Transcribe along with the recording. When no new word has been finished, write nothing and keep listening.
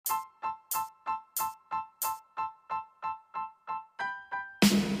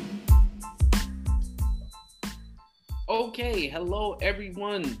Okay, hello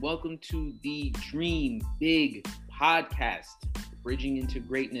everyone. Welcome to the Dream Big podcast, Bridging into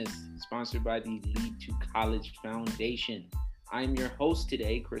Greatness, sponsored by the Leap to College Foundation. I'm your host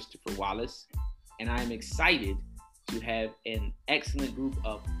today, Christopher Wallace, and I'm excited to have an excellent group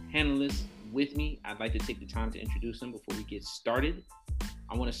of panelists with me. I'd like to take the time to introduce them before we get started.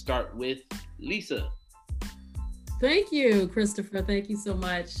 I want to start with Lisa. Thank you, Christopher. Thank you so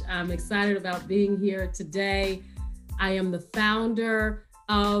much. I'm excited about being here today. I am the founder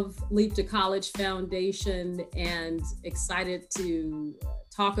of Leap to College Foundation and excited to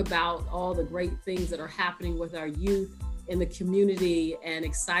talk about all the great things that are happening with our youth in the community and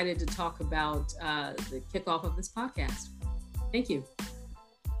excited to talk about the kickoff of this podcast. Thank you.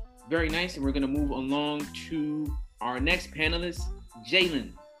 Very nice. And we're going to move along to our next panelist,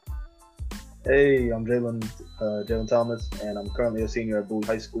 Jalen. Hey, I'm Jalen Thomas, and I'm currently a senior at Bowie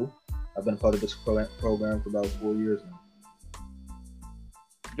High School. I've been a part of this program for about 4 years now.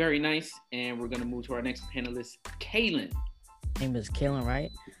 Very nice. And we're going to move to our next panelist, Kaylin. My name is Kaylin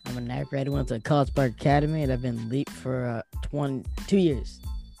Wright. I'm a ninth grader, went to College Park Academy, and I've been Leap for 2 years.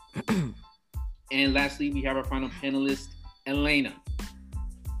 And lastly, we have our final panelist, Elena.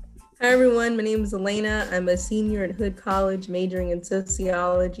 Hi everyone, my name is Elena. I'm a senior at Hood College majoring in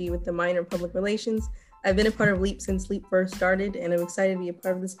sociology with a minor in public relations. I've been a part of Leap since Leap first started, and I'm excited to be a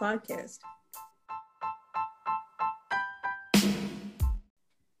part of this podcast.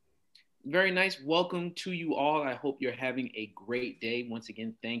 Very nice. Welcome to you all. I hope you're having a great day. Once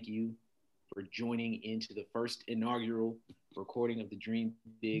again, thank you for joining into the first inaugural recording of the Dream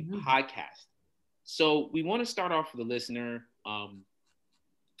Big podcast. So we want to start off for the listener.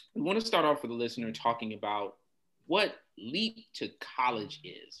 Talking about what Leap to College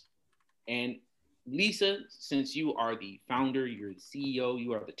is. And Lisa, since you are the founder, you're the CEO,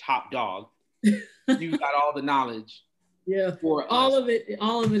 you are the top dog, you got all the knowledge. Yeah, for all us. of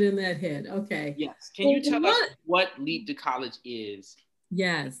it in that head. Okay. Yes. Can you tell us what Leap to College is?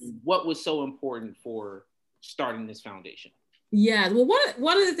 Yes. What was so important for starting this foundation? Yeah, well,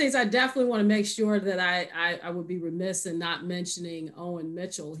 one of the things I definitely want to make sure that I would be remiss in not mentioning Owen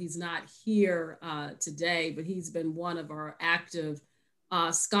Mitchell. He's not here today, but he's been one of our active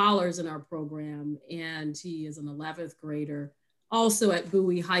scholars in our program, and he is an 11th grader, also at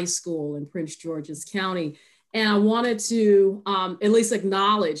Bowie High School in Prince George's County. And I wanted to at least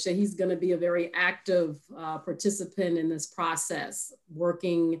acknowledge that he's going to be a very active participant in this process,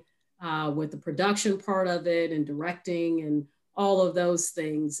 working with the production part of it and directing and all of those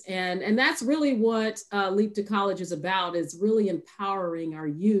things. And that's really what Leap to College is about, is really empowering our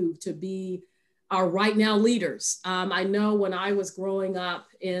youth to be our right now leaders. I know when I was growing up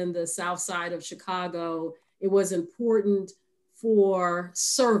in the South Side of Chicago, it was important for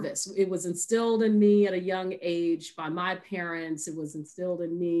service. It was instilled in me at a young age by my parents. It was instilled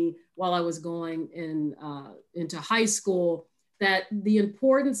in me while I was going into high school, that the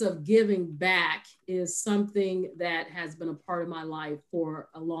importance of giving back is something that has been a part of my life for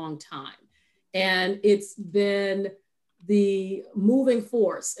a long time. And it's been the moving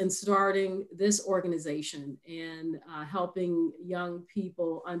force in starting this organization and helping young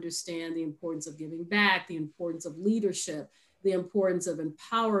people understand the importance of giving back, the importance of leadership, the importance of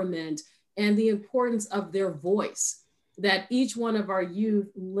empowerment, and the importance of their voice, that each one of our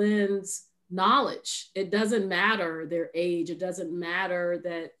youth lends knowledge. It doesn't matter their age. It doesn't matter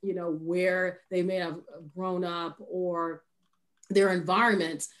that, where they may have grown up or their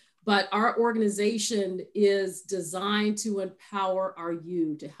environments, but our organization is designed to empower our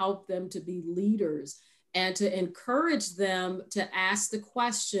youth, to help them to be leaders and to encourage them to ask the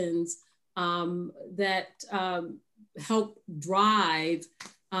questions that help drive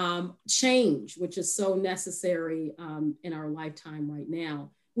change, which is so necessary in our lifetime right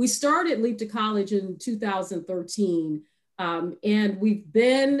now. We started Leap to College in 2013, and we've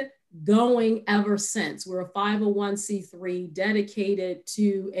been going ever since. We're a 501c3 dedicated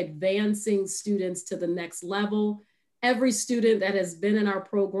to advancing students to the next level. Every student that has been in our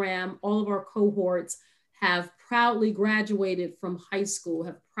program, all of our cohorts, have proudly graduated from high school,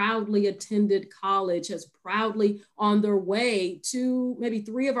 have proudly attended college, has proudly on their way to, maybe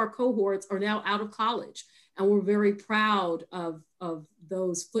 3 of our cohorts are now out of college. And we're very proud of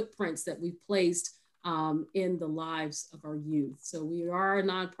those footprints that we've placed in the lives of our youth. So we are a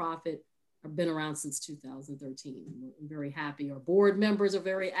nonprofit, have been around since 2013. We're very happy. Our board members are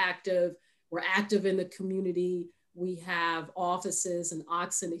very active. We're active in the community. We have offices in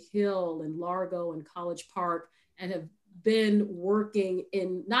Oxon Hill and Largo and College Park, and have been working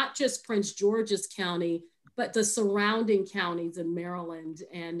in not just Prince George's County, but the surrounding counties in Maryland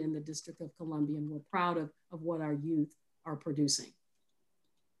and in the District of Columbia. And we're proud of what our youth are producing.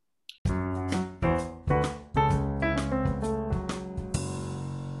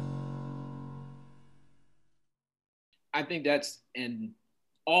 I think that's an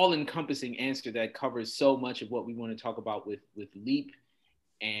all-encompassing answer that covers so much of what we want to talk about with LEAP.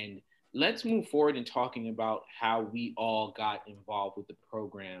 And let's move forward in talking about how we all got involved with the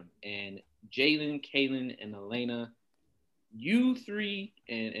program. And Jalen, Kaylin, and Elena, you three,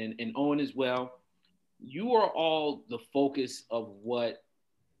 and Owen as well, you are all the focus of what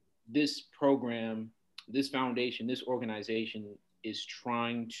this program, this foundation, this organization is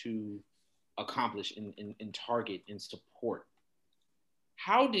trying to accomplish and target and support.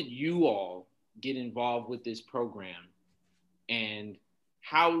 How did you all get involved with this program, and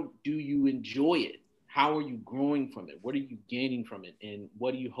how do you enjoy it? How are you growing from it? What are you gaining from it? And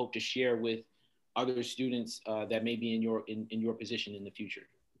what do you hope to share with other students that may be in your position in the future?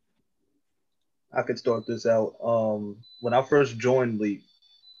 I could start this out. When I first joined LEAP,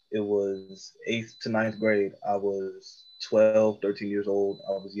 it was 8th to 9th grade. I was 12, 13 years old.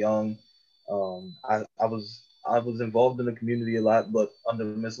 I was young. I was involved in the community a lot, but under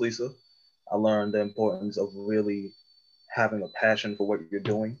Miss Lisa, I learned the importance of really having a passion for what you're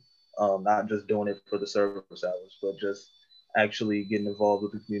doing, not just doing it for the service hours, but just actually getting involved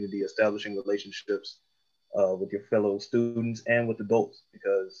with the community, establishing relationships with your fellow students and with adults,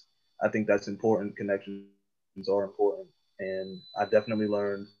 because I think that's important. Connections are important. And I definitely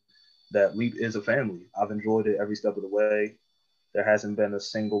learned that LEAP is a family. I've enjoyed it every step of the way. There hasn't been a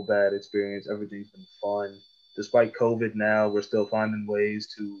single bad experience. Everything's been fun. Despite COVID now, we're still finding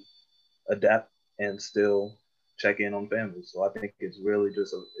ways to adapt and still check in on families. So I think it's really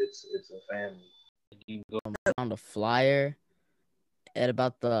just it's a family. You go on the flyer at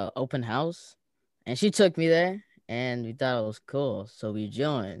about the open house, and she took me there, and we thought it was cool, so we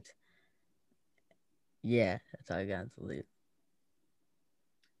joined. Yeah, that's how I got into LEAP.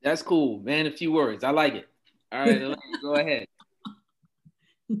 That's cool, man. A few words. I like it. All right, Elena, go ahead.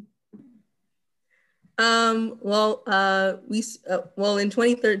 Well, in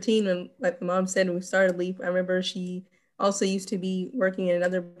 2013, when like my mom said when we started LEAP, I remember she also used to be working in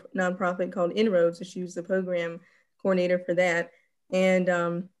another nonprofit called Inroads, so she was the program coordinator for that. And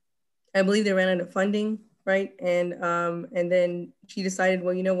I believe they ran out of funding, right? And then she decided,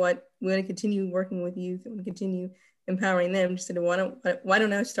 well, you know what, we're going to continue working with youth and continue empowering them. She said, why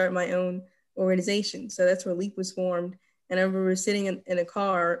don't I start my own organization? So that's where LEAP was formed. And I remember we were sitting in the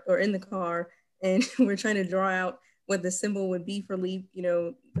car, and we're trying to draw out what the symbol would be for LEAP, you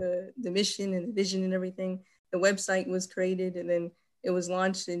know, the mission and the vision and everything. The website was created, and then it was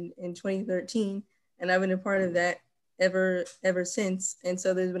launched in 2013. And I've been a part of that ever since. And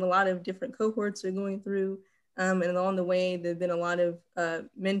so there's been a lot of different cohorts we're going through. And along the way, there've been a lot of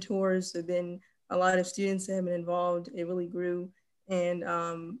mentors, there've been a lot of students that have been involved. It really grew. And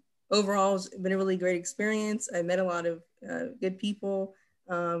overall, it's been a really great experience. I met a lot of good people,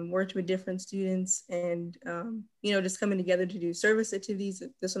 worked with different students, and you know, just coming together to do service activities.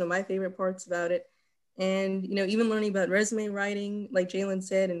 That's one of my favorite parts about it. And you know, even learning about resume writing, like Jalen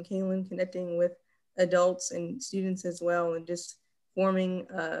said, and Kaylin, connecting with adults and students as well, and just forming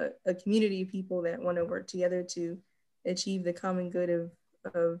a community of people that want to work together to achieve the common good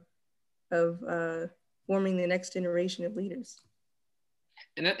of forming the next generation of leaders.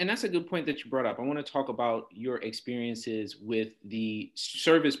 And that's a good point that you brought up. I want to talk about your experiences with the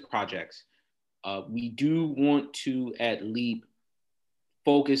service projects. We do want to, at LEAP,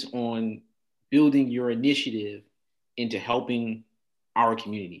 focus on building your initiative into helping our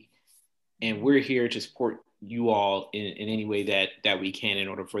community. And we're here to support you all in any way that we can in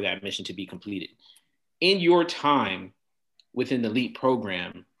order for that mission to be completed. In your time within the LEAP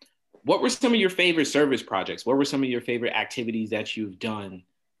program, what were some of your favorite service projects? What were some of your favorite activities that you've done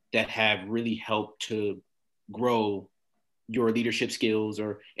that have really helped to grow your leadership skills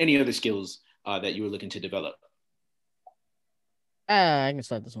or any other skills that you were looking to develop? I can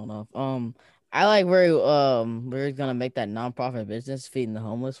start this one off. I like where we're gonna make that nonprofit business feeding the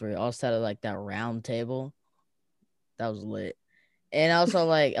homeless, where we all sat at like that round table. That was lit. And also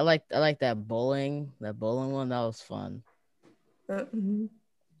like I like that bowling one. That was fun. Mm-hmm.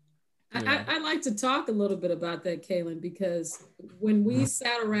 Yeah. I'd like to talk a little bit about that, Kaylin, because when we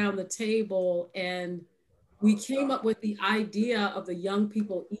sat around the table and we came up with the idea of the Young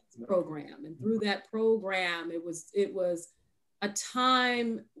People Eats program, and through that program, it was a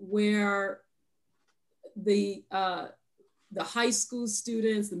time where the high school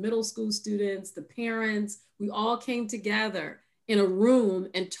students, the middle school students, the parents, we all came together in a room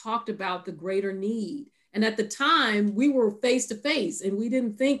and talked about the greater need. And at the time, we were face to face, and we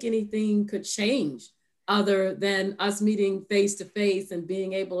didn't think anything could change other than us meeting face to face and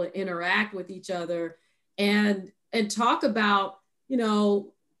being able to interact with each other and talk about, you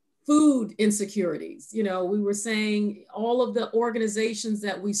know, food insecurities. You know, we were saying all of the organizations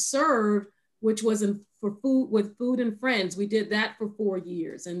that we served, which was for food with Food and Friends. We did that for 4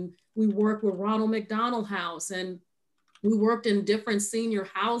 years, and we worked with Ronald McDonald House, and we worked in different senior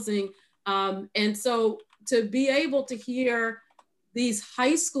housing. And so to be able to hear these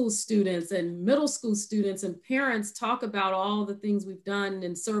high school students and middle school students and parents talk about all the things we've done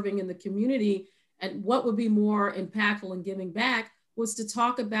in serving in the community and what would be more impactful in giving back was to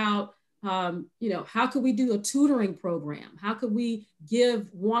talk about, you know, how could we do a tutoring program? How could we give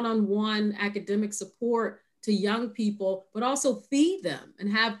one-on-one academic support to young people, but also feed them and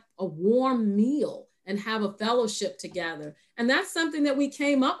have a warm meal and have a fellowship together? And that's something that we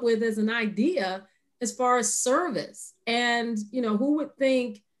came up with as an idea as far as service. And, you know, who would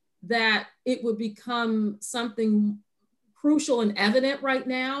think that it would become something crucial and evident right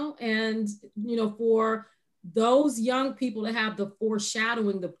now? And, you know, for those young people to have the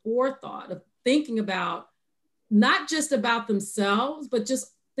foreshadowing, the forethought of thinking about not just about themselves, but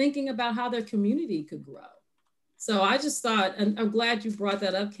just thinking about how their community could grow. So I just thought, and I'm glad you brought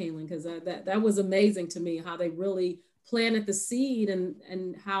that up, Kaylin, because that was amazing to me, how they really planted the seed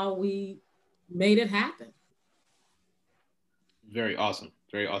and how we made it happen. Very awesome.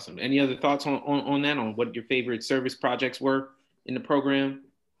 Very awesome. Any other thoughts on that, on what your favorite service projects were in the program?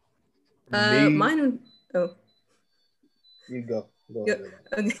 Mine would, You go. Okay.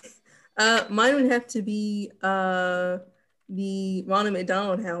 Mine would have to be the Ronald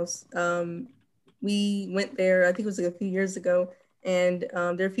McDonald House. We went there, I think it was like a few years ago, and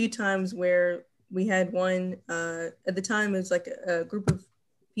there are a few times where we had one, at the time it was like a group of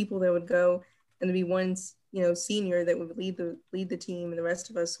people that would go, and there'd be one, you know, senior that would lead the team, and the rest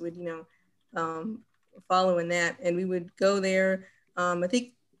of us would, you know, follow in that. And we would go there, I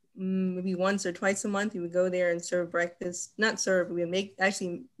think maybe once or twice a month. We would go there and serve breakfast, not serve, we would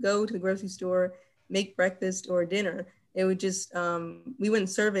actually go to the grocery store, make breakfast or dinner. It would just, we wouldn't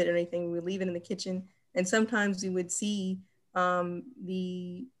serve it or anything. We would leave it in the kitchen. And sometimes we would see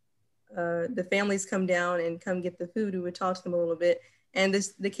the families come down and come get the food. We would talk to them a little bit. And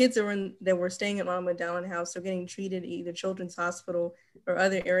the kids that were staying at Ronald McDonald House are getting treated at either Children's Hospital or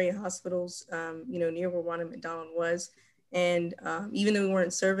other area hospitals, you know, near where Ronald McDonald was. And even though we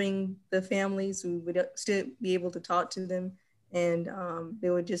weren't serving the families, we would still be able to talk to them, and they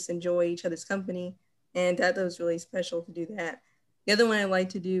would just enjoy each other's company. And that was really special to do that. The other one I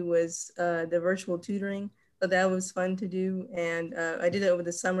liked to do was the virtual tutoring. So that was fun to do. And I did it over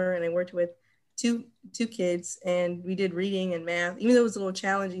the summer, and I worked with two kids, and we did reading and math, even though it was a little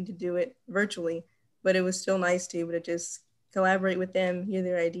challenging to do it virtually, but it was still nice to be able to just collaborate with them, hear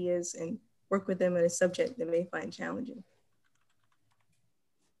their ideas, and work with them in a subject they may find challenging.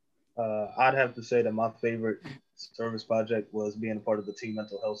 I'd have to say that my favorite service project was being a part of the Teen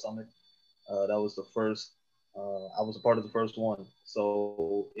Mental Health Summit. That was the first, I was a part of the first one.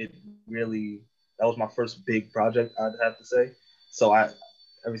 So that was my first big project, I'd have to say. So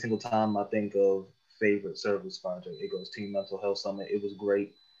every single time I think of favorite service project, it goes Teen Mental Health Summit. It was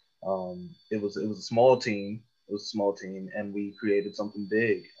great. It was a small team. It was a small team, and we created something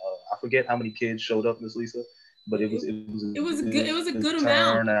big. I forget how many kids showed up, Miss Lisa, but it was a good amount. It was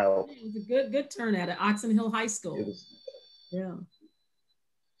a good turnout at Oxon Hill High School. Yeah,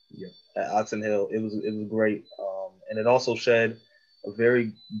 at Oxon Hill, it was great, and it also shed a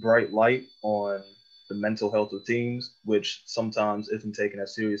very bright light on the mental health of teens, which sometimes isn't taken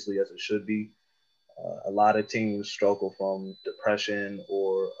as seriously as it should be. A lot of teens struggle from depression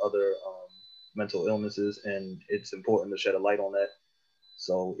or other mental illnesses, and it's important to shed a light on that.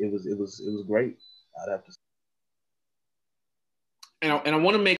 So it was great, I'd have to say. And I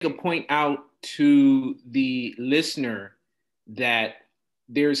want to make a point out to the listener that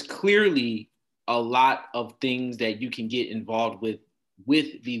there's clearly a lot of things that you can get involved with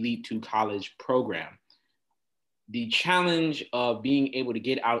the Leap to College program. The challenge of being able to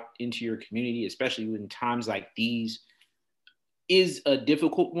get out into your community, especially in times like these, is a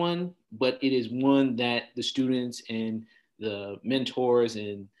difficult one, but it is one that the students and the mentors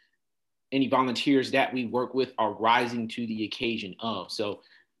and any volunteers that we work with are rising to the occasion of. So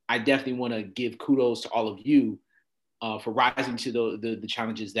I definitely want to give kudos to all of you for rising to the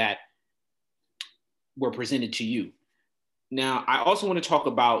challenges that were presented to you. Now, I also want to talk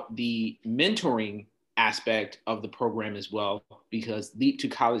about the mentoring aspect of the program as well, because Leap to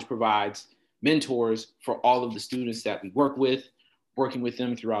College provides mentors for all of the students that we work with, working with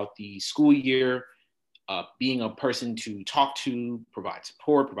them throughout the school year, being a person to talk to, provide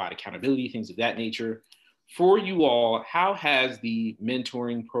support, provide accountability, things of that nature. for you all, how has the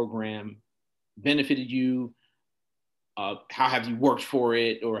mentoring program benefited you? How have you worked for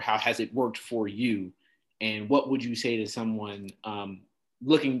it, or how has it worked for you? And what would you say to someone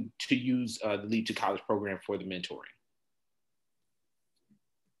looking to use the Leap to College program for the mentoring?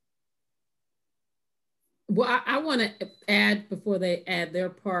 Well, I want to add before they add their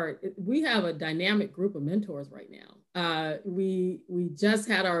part, we have a dynamic group of mentors right now. We just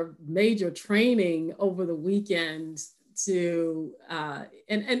had our major training over the weekend to,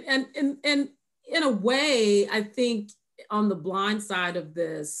 and in a way, I think on the blind side of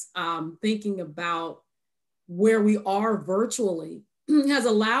this, thinking about where we are virtually has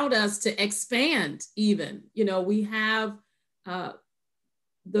allowed us to expand even. You know, we have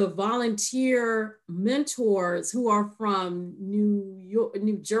the volunteer mentors who are from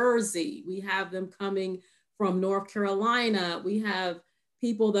New Jersey. We have them coming from North Carolina. We have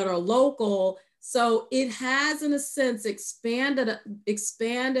people that are local. So it has, in a sense, expanded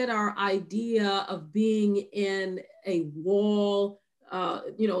our idea of being in a wall,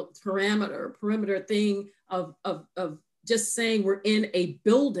 perimeter thing of just saying we're in a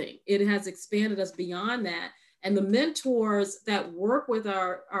building. It has expanded us beyond that. And the mentors that work with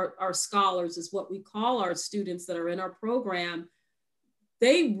our scholars is what we call our students that are in our program.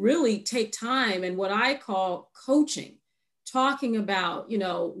 They really take time and what I call coaching, talking about, you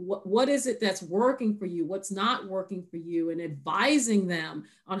know, what is it that's working for you, what's not working for you, and advising them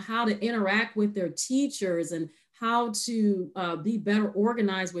on how to interact with their teachers and how to be better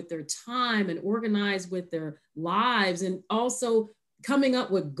organized with their time and organized with their lives, and also coming up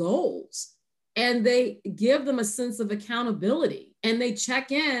with goals. And they give them a sense of accountability, and they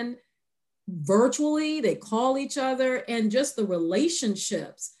check in virtually, they call each other, and just the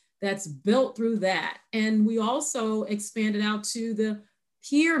relationships that's built through that. And we also expanded out to the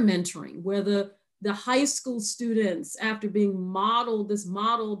peer mentoring, where the high school students, after being modeled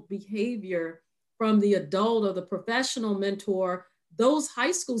behavior from the adult or the professional mentor, those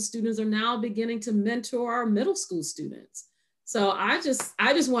high school students are now beginning to mentor our middle school students. So I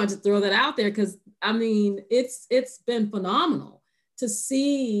just wanted to throw that out there, because I mean, it's been phenomenal to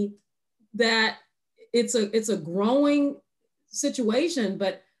see that it's a growing situation,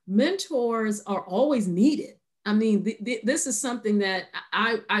 but mentors are always needed. I mean, this is something that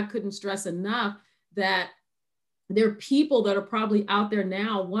I couldn't stress enough, that there are people that are probably out there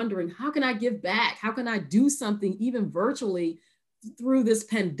now wondering, how can I give back? How can I do something even virtually through this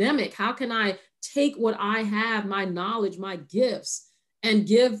pandemic? How can I take what I have, my knowledge, my gifts, and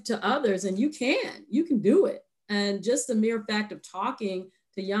give to others? And you can do it. And just the mere fact of talking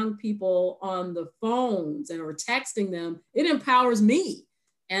to young people on the phones or texting them, it empowers me.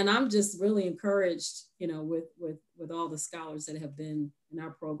 And I'm just really encouraged, you know, with all the scholars that have been in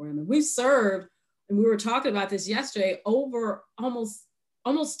our program. And we've served, and we were talking about this yesterday, over almost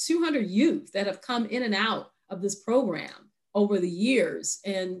 200 youth that have come in and out of this program over the years.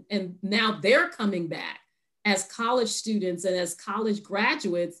 And now they're coming back as college students and as college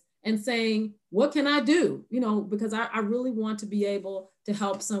graduates and saying, what can I do? You know, because I really want to be able to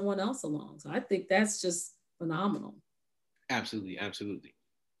help someone else along. So I think that's just phenomenal. Absolutely, absolutely.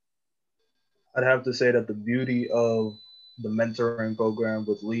 I'd have to say that the beauty of the mentoring program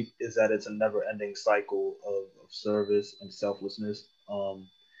with LEAP is that it's a never-ending cycle of service and selflessness.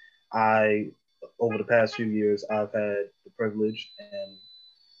 Over the past few years, I've had the privilege and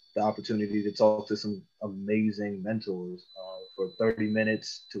the opportunity to talk to some amazing mentors for 30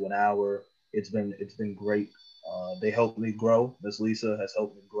 minutes to an hour. It's been great. They helped me grow. Miss Lisa has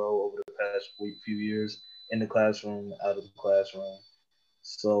helped me grow over the past few years in the classroom, out of the classroom.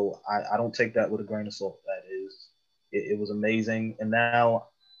 So I don't take that with a grain of salt. It was amazing. And now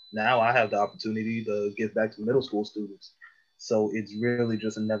I have the opportunity to give back to middle school students. So it's really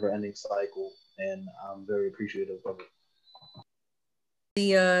just a never ending cycle. And I'm very appreciative of it.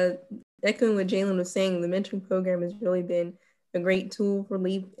 The echoing what Jalen was saying, the mentoring program has really been a great tool for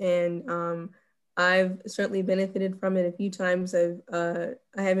LEAP, and I've certainly benefited from it a few times. I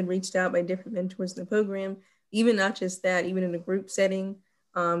have been reached out by different mentors in the program, even not just that, even in a group setting.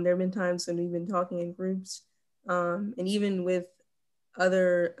 There have been times when we've been talking in groups, and even with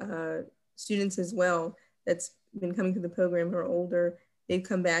other students as well that's been coming through the program who are older. They've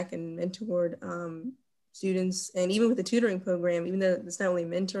come back and mentored students, and even with the tutoring program, even though it's not only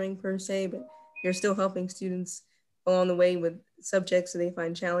mentoring per se, but you're still helping students along the way with subjects that they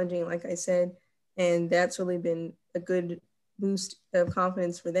find challenging, like I said, and that's really been a good boost of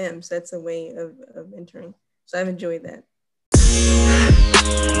confidence for them. So that's a way of mentoring. So I've enjoyed that.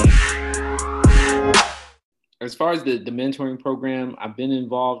 As far as the mentoring program, I've been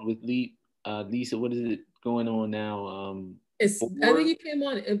involved with LEAP. Lisa, what is it going on now? I think you came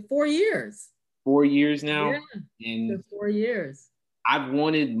on in 4 years. 4 years now. Yeah, And 4 years. I've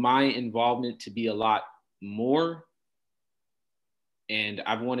wanted my involvement to be a lot more. And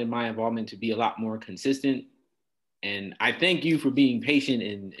I've wanted my involvement to be a lot more consistent. And I thank you for being patient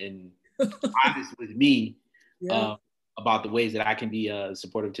and honest with me about the ways that I can be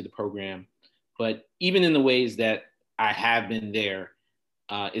supportive to the program. But even in the ways that I have been there,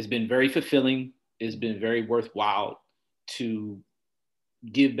 it's been very fulfilling. It's been very worthwhile to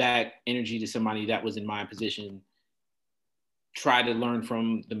give back energy to somebody that was in my position, try to learn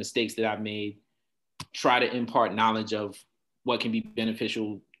from the mistakes that I've made, try to impart knowledge of what can be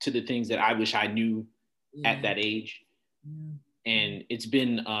beneficial to the things that I wish I knew at that age. And it's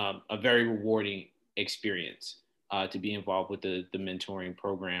been a very rewarding experience to be involved with the mentoring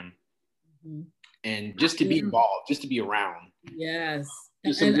program. And just to be involved, just to be around. Yes.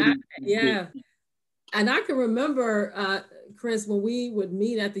 And I can remember, Chris, when we would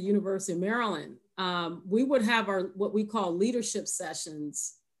meet at the University of Maryland, we would have what we call leadership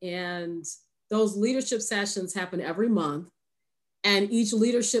sessions. And those leadership sessions happen every month. And each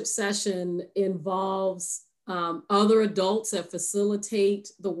leadership session involves other adults that facilitate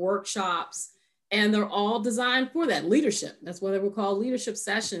the workshops. And they're all designed for that leadership. That's why they were called leadership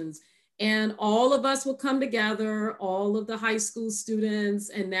sessions. And all of us will come together, all of the high school students.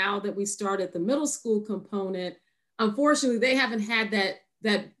 And now that we started the middle school component, unfortunately, they haven't had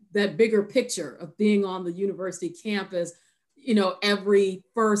that bigger picture of being on the university campus, every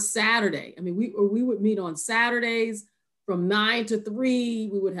first Saturday. I mean, we would meet on Saturdays from 9 to 3.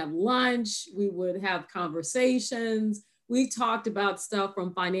 We would have lunch. We would have conversations. We talked about stuff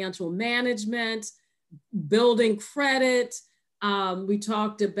from financial management, building credit. We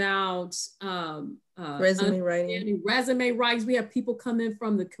talked about resume writing. We have people come in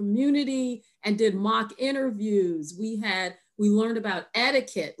from the community and did mock interviews. We learned about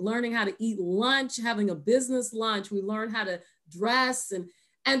etiquette, learning how to eat lunch, having a business lunch. We learned how to dress.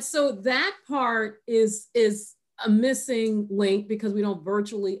 And so that part is a missing link because we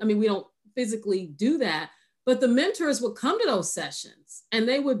don't physically do that. But the mentors would come to those sessions and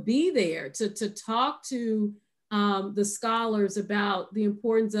they would be there to talk to the scholars about the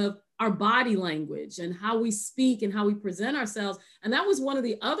importance of our body language and how we speak and how we present ourselves. And that was one of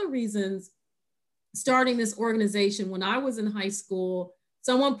the other reasons starting this organization. When I was in high school,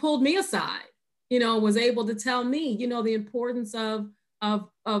 someone pulled me aside, was able to tell me, the importance of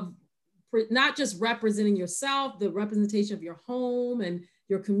not just representing yourself, the representation of your home and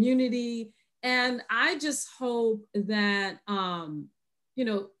your community. And I just hope that, and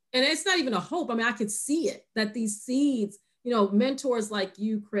it's not even a hope. I mean, I could see it, that these seeds, mentors like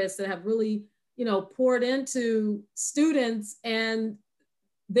you, Chris, that have really, poured into students, and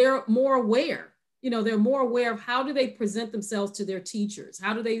they're more aware, they're more aware of how do they present themselves to their teachers?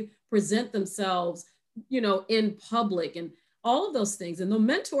 How do they present themselves, in public and all of those things. And the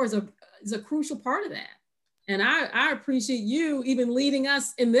mentors is a crucial part of that. And I appreciate you even leading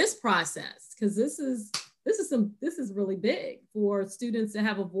us in this process, because this is really big for students to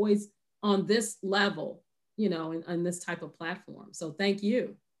have a voice on this level, in this type of platform. So thank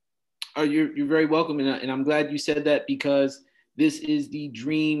you. Oh, you're very welcome. And I'm glad you said that, because this is the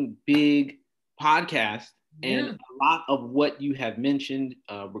Dream Big podcast. And a lot of what you have mentioned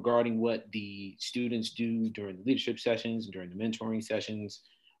regarding what the students do during the leadership sessions, during the mentoring sessions,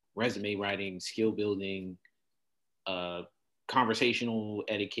 resume writing, skill building, conversational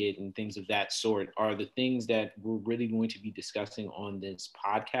etiquette and things of that sort are the things that we're really going to be discussing on this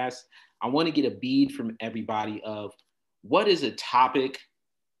podcast. I want to get a bead from everybody of what is a topic,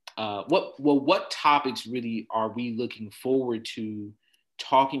 what topics really are we looking forward to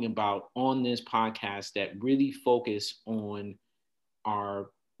talking about on this podcast that really focus on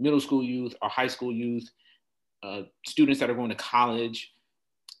our middle school youth, our high school youth, students that are going to college,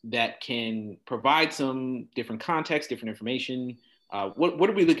 that can provide some different context, different information. What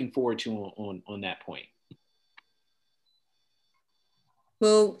are we looking forward to on that point?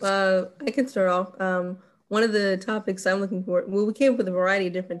 Well, I can start off. One of the topics I'm looking for, we came up with a variety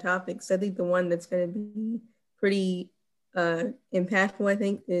of different topics. I think the one that's going to be pretty impactful, I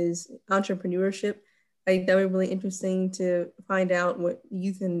think, is entrepreneurship. I think that would be really interesting to find out what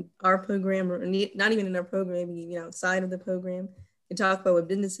youth in our program, or not even in our program, maybe outside of the program, and talk about what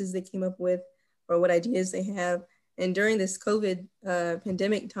businesses they came up with or what ideas they have. And during this COVID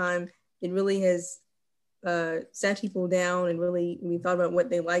pandemic time, it really has sat people down, and really we thought about what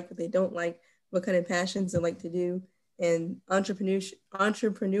they like, what they don't like, what kind of passions they like to do. And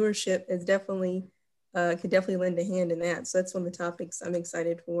entrepreneurship is definitely, could definitely lend a hand in that. So that's one of the topics I'm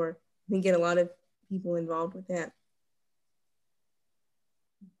excited for. We get a lot of people involved with that?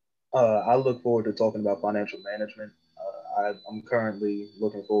 I look forward to talking about financial management. I'm currently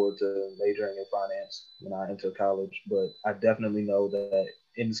looking forward to majoring in finance when I enter college, but I definitely know that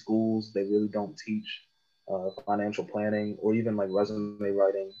in schools they really don't teach financial planning or even like resume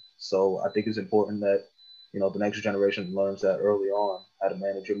writing. So I think it's important that the next generation learns that early on how to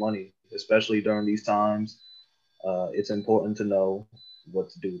manage your money, especially during these times. It's important to know what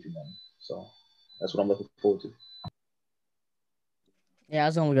to do with your money. So that's what I'm looking forward to. Yeah, I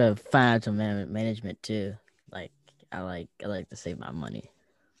was gonna go financial management too. Like I like to save my money.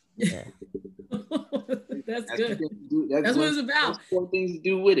 Yeah. That's That's good. That's what it's about. Four things to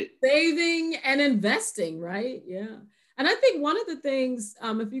do with it. Saving and investing, right? Yeah. And I think one of the things,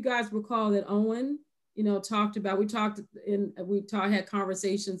 if you guys recall that Owen, talked about, had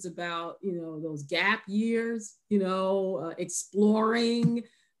conversations about, those gap years, exploring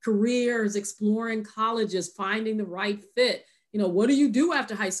careers, exploring colleges, finding the right fit. What do you do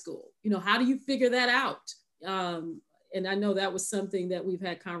after high school? How do you figure that out? And I know that was something that we've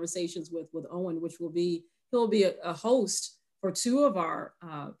had conversations with Owen, which he'll be a host for 2 of our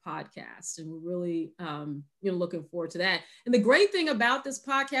podcasts. And we're really, looking forward to that. And the great thing about this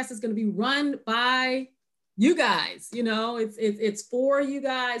podcast is going to be run by you guys. It's for you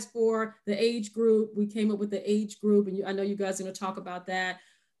guys, for the age group. We came up with the age group, and I know you guys are going to talk about that,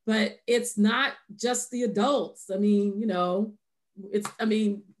 but it's not just the adults. I mean,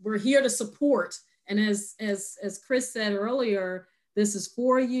 we're here to support. And as Chris said earlier, this is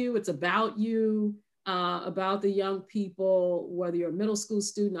for you. It's about you, about the young people, whether you're a middle school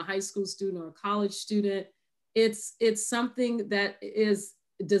student, a high school student, or a college student. It's something that is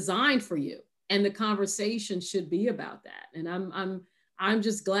designed for you, and the conversation should be about that. And I'm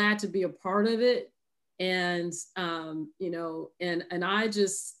just glad to be a part of it. And and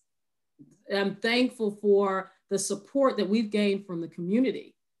I'm thankful for the support that we've gained from the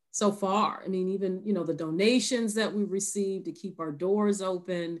community so far. I mean, even, the donations that we received to keep our doors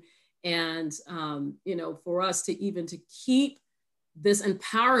open, and, for us to keep this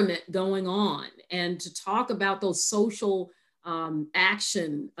empowerment going on, and to talk about those social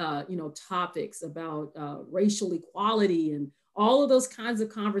action, topics about racial equality, and all of those kinds of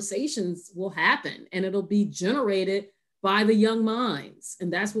conversations will happen, and it'll be generated by the young minds.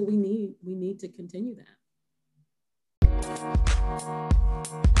 And that's what we need. We need to continue that.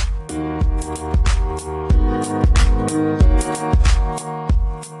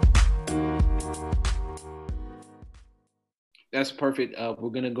 That's perfect. We're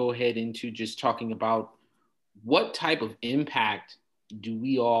going to go ahead into just talking about what type of impact do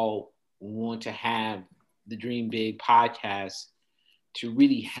we all want to have the Dream Big podcast to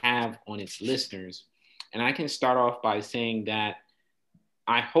really have on its listeners. And I can start off by saying that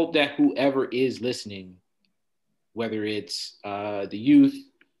I hope that whoever is listening, whether it's the youth,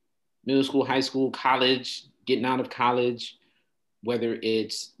 middle school, high school, college, getting out of college, whether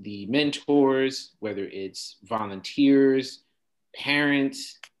it's the mentors, whether it's volunteers,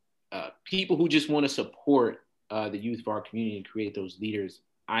 parents, people who just want to support the youth of our community and create those leaders.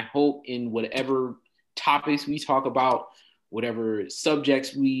 I hope in whatever topics we talk about, whatever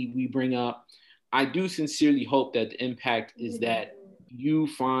subjects we bring up, I do sincerely hope that the impact is that you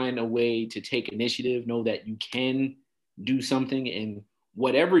find a way to take initiative, know that you can do something, and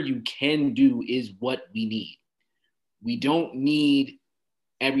whatever you can do is what we need. We don't need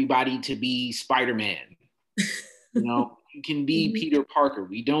everybody to be Spider-Man. You can be Peter Parker.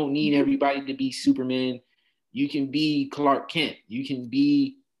 We don't need everybody to be Superman. You can be Clark Kent. You can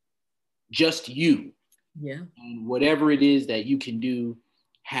be just you. Yeah. And whatever it is that you can do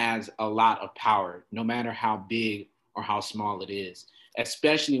has a lot of power, no matter how big or how small it is,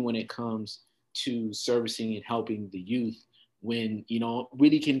 especially when it comes to servicing and helping the youth, when,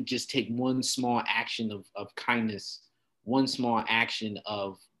 really can just take one small action of kindness, one small action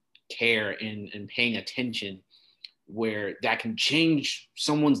of care and paying attention, where that can change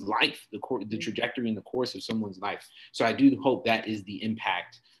someone's life, the trajectory and the course of someone's life. So I do hope that is the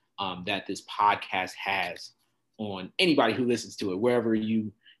impact that this podcast has on anybody who listens to it, wherever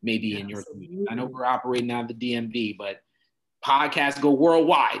you may be in your community. I know we're operating out of the DMV, but podcasts go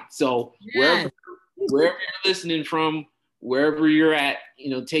worldwide. So wherever you're listening from, wherever you're at,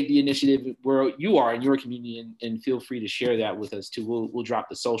 take the initiative where you are in your community, and feel free to share that with us too. We'll drop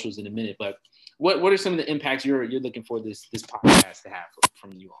the socials in a minute, but what are some of the impacts you're looking for this podcast to have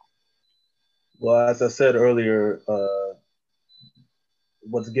from you all? Well, as I said earlier,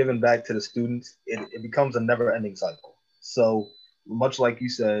 what's given back to the students, it becomes a never-ending cycle. So much like you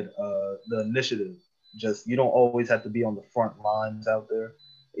said, the initiative, you don't always have to be on the front lines out there.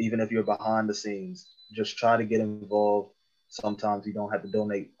 even if you're behind the scenes, just try to get involved. Sometimes you don't have to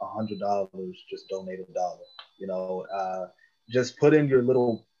donate $100, just donate $1. You know, just put in your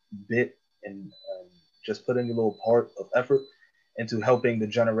little bit and just put in your little part of effort into helping the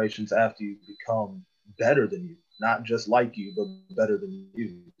generations after you become better than you, not just like you, but better than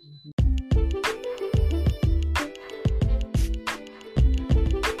you.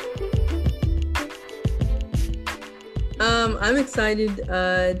 I'm excited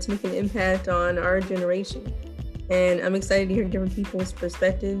to make an impact on our generation. And I'm excited to hear different people's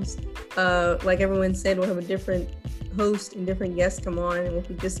perspectives. Like everyone said, we'll have a different host and different guests come on, and it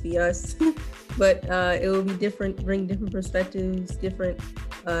won't just be us. But it will be different, bring different perspectives, different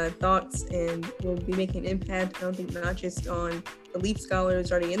thoughts, and we'll be making an impact, I don't think, not just on the LEAP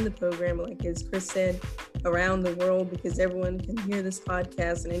scholars already in the program, but like as Chris said, around the world, because everyone can hear this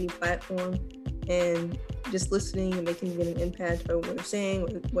podcast on any platform and just listening, and they can get an impact of what we're saying,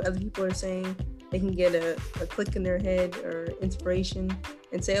 what other people are saying. They can get a click in their head or inspiration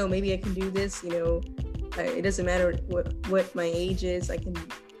and say, oh, maybe I can do this. You know, it doesn't matter what my age is. I can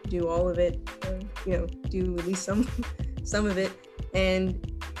do all of it, or, you know, do at least some of it.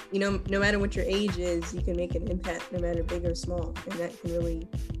 And, you know, no matter what your age is, you can make an impact, no matter big or small. And that can really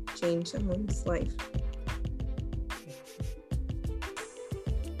change someone's life.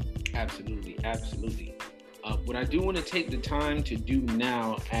 Absolutely, absolutely. What I do want to take the time to do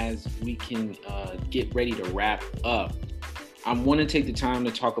now, as we can get ready to wrap up, I want to take the time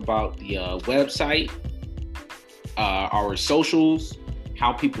to talk about the website, our socials,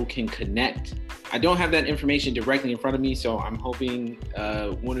 how people can connect. I don't have that information directly in front of me, so I'm hoping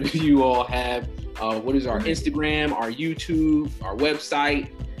one of you all have what is our Instagram, our YouTube, our website.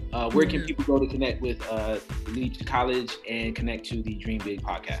 Where can people go to connect with Leap to College and connect to the Dream Big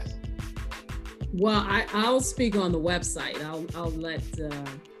podcast? Well, I'll speak on the website. I'll let the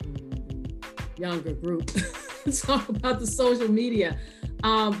younger group talk about the social media.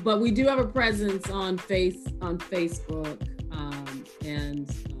 But we do have a presence on Facebook and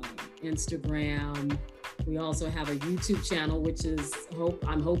Instagram. We also have a YouTube channel, which is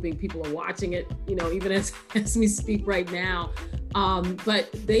I'm hoping people are watching it, you know, even as we speak right now. But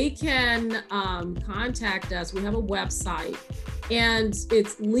they can contact us. We have a website, and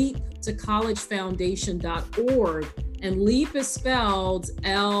it's leaptocollegefoundation.org. And LEAP is spelled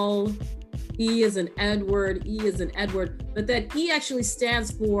L-E as in Edward, E as in Edward, but that E actually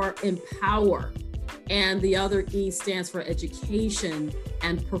stands for empower, and the other E stands for education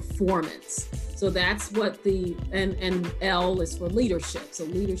and performance. So that's what and L is for leadership. So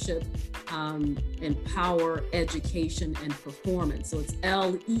leadership, empower, education, and performance. So it's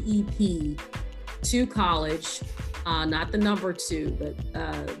LEEP to college, not the number 2, but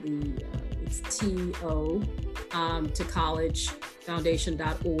it's TO to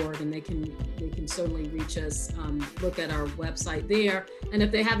collegefoundation.org, and they can certainly reach us, look at our website there. And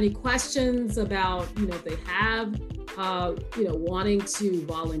if they have any questions about, you know, if they have, you know, wanting to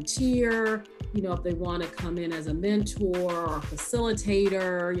volunteer, you know, if they want to come in as a mentor or a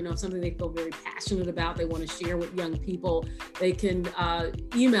facilitator, you know, something they feel very passionate about, they want to share with young people, they can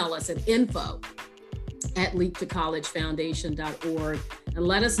email us at info@leaptocollegefoundation.org and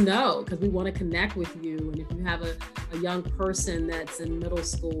let us know, because we want to connect with you. And if you have a young person that's in middle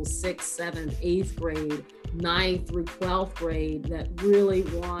school, 6th, 7th, 8th grade, 9th through 12th grade, that really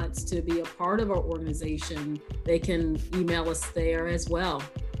wants to be a part of our organization, they can email us there as well.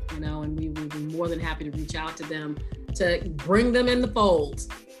 You know, and we would be more than happy to reach out to them to bring them in the fold.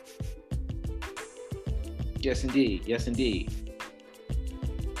 Yes, indeed. Yes, indeed.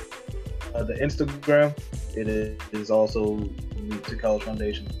 The Instagram, it is also Leap to College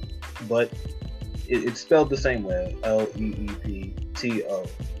Foundation, but it's spelled the same way, LEEPTO,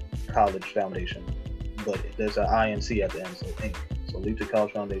 College Foundation, but there's an INC at the end, so Inc. So Leap to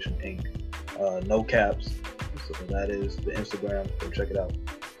College Foundation, Inc. No caps. So that is the Instagram. Go check it out.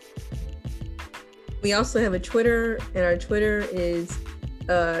 We also have a Twitter, and our Twitter is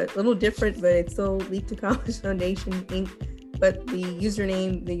a little different, but it's still Leap to College Foundation, Inc. But the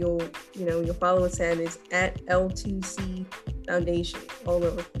username that you'll follow us at is @L2C Foundation, all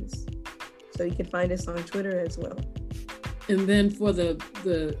lowercase. So you can find us on Twitter as well. And then for the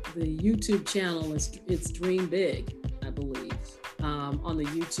YouTube channel, it's Dream Big, I believe, on the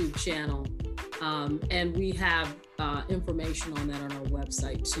YouTube channel. And we have information on that on our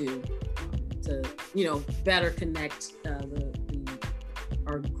website too, to, you know, better connect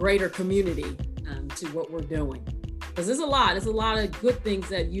our greater community to what we're doing. Because there's a lot of good things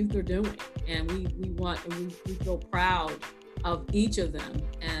that youth are doing, and we feel proud of each of them,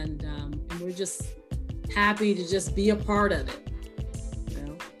 and we're just happy to just be a part of it. You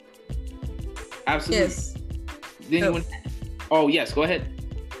know? Absolutely. Yes. Anyone? Oh, yes. Go ahead.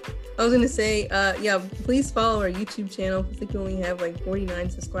 I was gonna say, please follow our YouTube channel. I think we only have like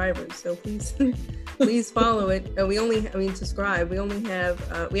 49 subscribers, so please, please follow it. Subscribe. We only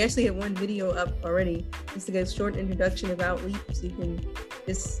have, we actually have one video up already, just to get a short introduction about LEAP. So you can,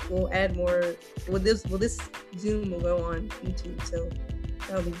 we'll add more. This Zoom will go on YouTube, so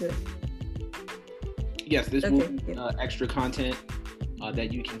that'll be good. Yes, this will be extra content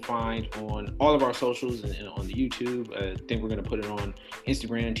that you can find on all of our socials and on the YouTube. I think we're going to put it on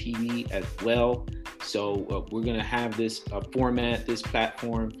Instagram TV as well. So we're going to have this format, this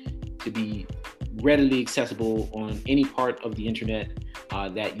platform to be readily accessible on any part of the internet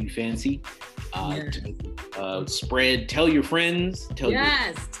that you fancy. To spread, tell your friends. Tell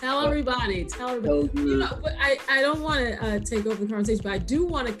everybody. You know, but I don't want to take over the conversation, but I do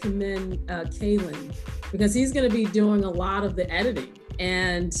want to commend Kalen, because he's going to be doing a lot of the editing.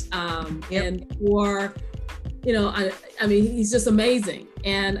 And for, you know, I mean, he's just amazing.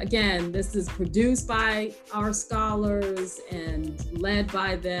 And again, this is produced by our scholars and led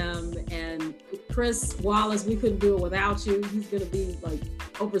by them. And Chris Wallace, we couldn't do it without you. He's going to be like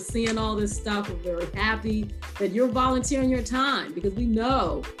overseeing all this stuff. We're very happy that you're volunteering your time, because we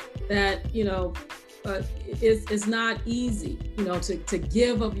know that, you know, it's not easy, you know, to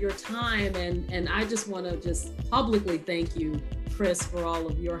give of your time. And I just want to just publicly thank you, Chris, for all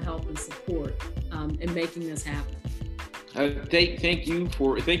of your help and support in making this happen. Thank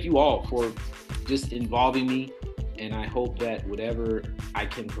you all for just involving me, and I hope that whatever I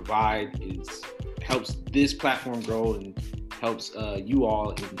can provide helps this platform grow and helps you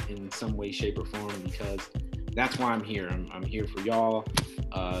all in some way, shape, or form, because that's why I'm here. I'm here for y'all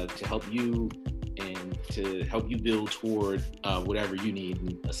to help you and to help you build toward whatever you need,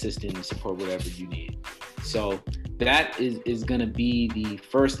 and assist and support whatever you need. So that is going to be the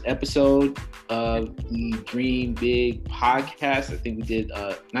first episode of the Dream Big podcast. I think we did,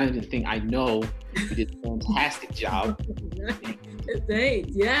 I know we did a fantastic job.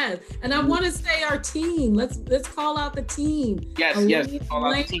 Thanks, yes. And I want to say our team. Let's call out the team. Yes. Call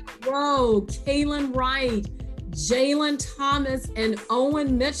out the team. Rowe, Kaylin Wright, Jalen Thomas, and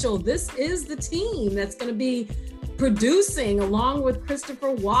Owen Mitchell. This is the team that's going to be producing along with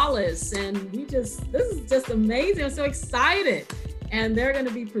Christopher Wallace. And this is just amazing. I'm so excited. And they're going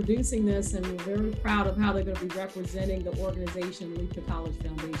to be producing this, and we're very proud of how they're going to be representing the organization, Leap to College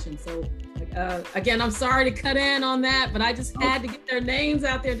Foundation. So again, I'm sorry to cut in on that, but I just had to get their names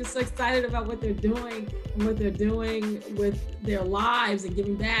out there. Just so excited about what they're doing and what they're doing with their lives and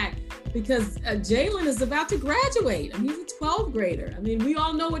giving back, because Jalen is about to graduate. I mean, he's a 12th grader. I mean, we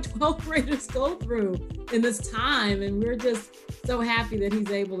all know what 12th graders go through in this time, and we're just so happy that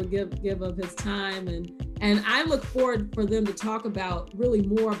he's able to give of his time. And I look forward for them to talk about really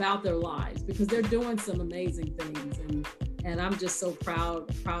more about their lives, because they're doing some amazing things. And I'm just so proud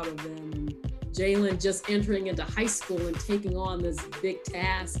of them. And Jalen just entering into high school and taking on this big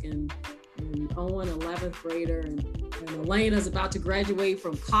task, and Owen, 11th grader, and Elena's about to graduate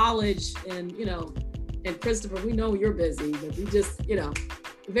from college. And, you know, and Christopher, we know you're busy, but we just, you know,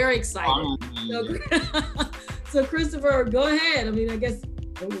 very excited. So Christopher, go ahead. I mean, I guess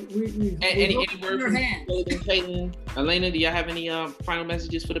any word from Caitlin? Elena, do y'all have any final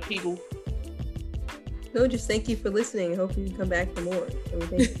messages for the people? No, just thank you for listening. I hope you come back for more. So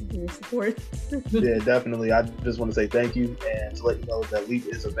thank you for your support. Yeah, definitely. I just want to say thank you, and to let you know that LEAP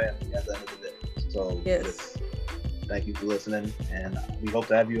is a family at the end of the day. So yes, thank you for listening, and we hope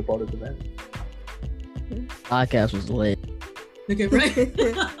to have you a part of the family. Podcast was lit. Okay, right?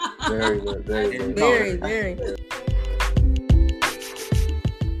 very.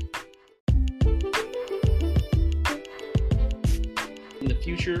 In the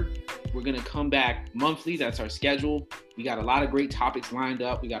future, we're going to come back monthly. That's our schedule. We got a lot of great topics lined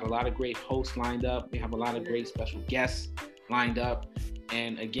up. We got a lot of great hosts lined up. We have a lot of great special guests lined up.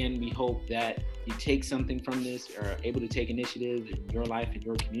 And again, we hope that you take something from this, or are able to take initiative in your life and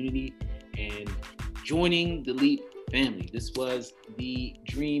your community, and joining the LEAP family. This was the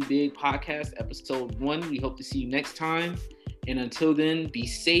Dream Big podcast, episode 1. We hope to see you next time. And until then, be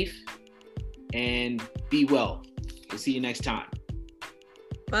safe and be well. We'll see you next time.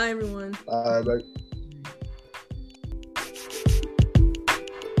 Bye, everyone. Bye.